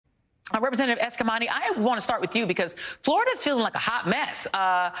Representative Eskamani, I want to start with you because Florida's feeling like a hot mess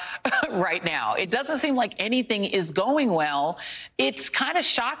right now. It doesn't seem like anything is going well. It's kind of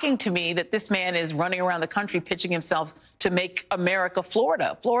shocking to me that this man is running around the country pitching himself to make America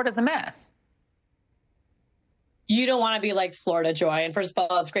Florida. Florida's a mess. You don't want to be like Florida, Joy. And first of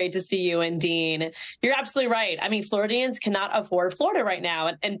all, it's great to see you and Dean. You're absolutely right. I mean, Floridians cannot afford Florida right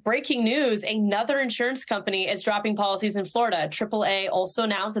now. And breaking news, another insurance company is dropping policies in Florida. AAA also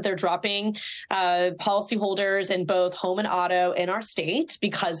announced that they're dropping policyholders in both home and auto in our state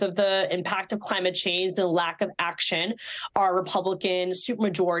because of the impact of climate change and lack of action. Our Republican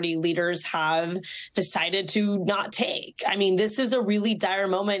supermajority leaders have decided to not take. I mean, this is a really dire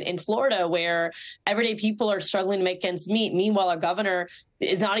moment in Florida where everyday people are struggling to make ends meet. Meanwhile, our governor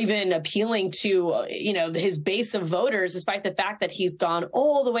is not even appealing to, his base of voters, despite the fact that he's gone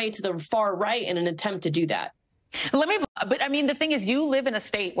all the way to the far right in an attempt to do that. But I mean, the thing is, you live in a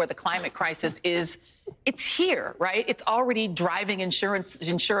state where the climate crisis it's here, right? It's already driving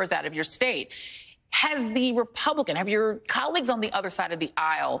insurers out of your state. Have your colleagues on the other side of the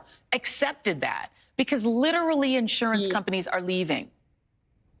aisle accepted that? Because literally insurance companies are leaving.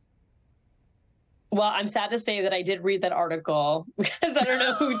 Well, I'm sad to say that I did read that article because I don't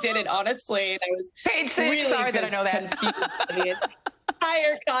know who did it, honestly. And I was Page 6. Really sorry that I know that. The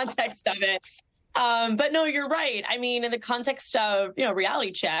entire context of it. But no, you're right. I mean, in the context of,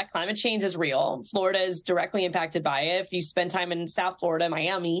 reality check, climate change is real. Florida is directly impacted by it. If you spend time in South Florida,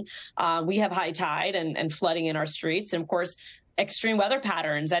 Miami, we have high tide and flooding in our streets. And of course, extreme weather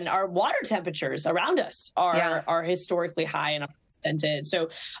patterns and our water temperatures around us are historically high and unprecedented. So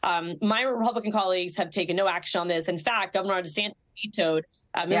my Republican colleagues have taken no action on this. In fact, Governor DeSantis vetoed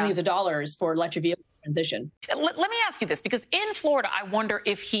millions of dollars for electric vehicle transition. Let me ask you this, because in Florida, I wonder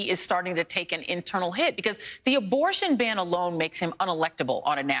if he is starting to take an internal hit, because the abortion ban alone makes him unelectable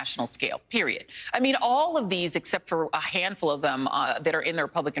on a national scale, period. I mean, all of these, except for a handful of them that are in the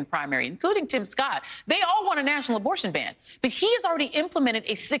Republican primary, including Tim Scott, they all want a national abortion ban. But he has already implemented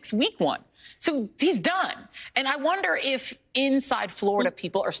a 6-week one. So he's done. And I wonder if inside Florida,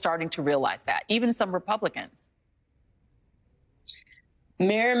 people are starting to realize that, even some Republicans.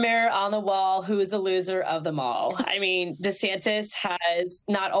 Mirror, mirror on the wall, who is the loser of them all? I mean, DeSantis has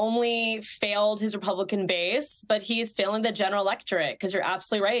not only failed his Republican base, but he's failing the general electorate, because you're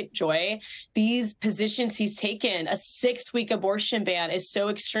absolutely right, Joy. These positions he's taken, a 6-week abortion ban, is so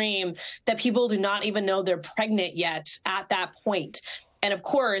extreme that people do not even know they're pregnant yet at that point. And of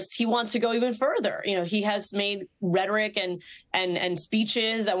course, he wants to go even further. He has made rhetoric and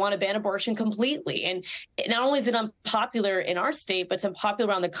speeches that want to ban abortion completely. And not only is it unpopular in our state, but it's unpopular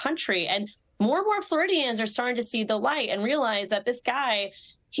around the country. And more Floridians are starting to see the light and realize that this guy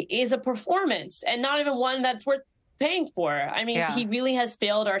is a performance and not even one that's worth paying for. I mean, he really has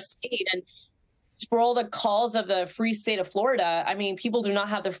failed our state. And for all the calls of the free state of Florida, I mean, people do not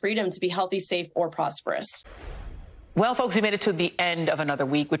have the freedom to be healthy, safe, or prosperous. Well, folks, we made it to the end of another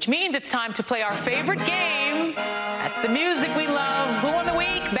week, which means it's time to play our favorite game. That's the music we love. Who won the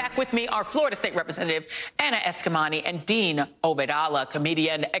week? Back with me, our Florida State Representative, Anna Eskamani, and Dean Obeidallah,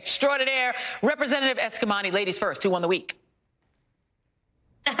 comedian extraordinaire. Representative Eskamani, ladies first. Who won the week?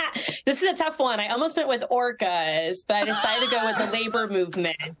 This is a tough one. I almost went with orcas, but I decided to go with the labor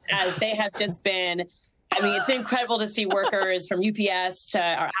movement, as they have just been... I mean, it's been incredible to see workers from UPS to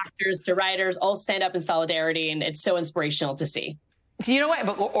our actors to writers all stand up in solidarity, and it's so inspirational to see. You know what?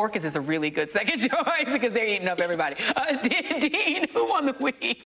 But orcas is a really good second choice because they're eating up everybody. Dean, who won the week?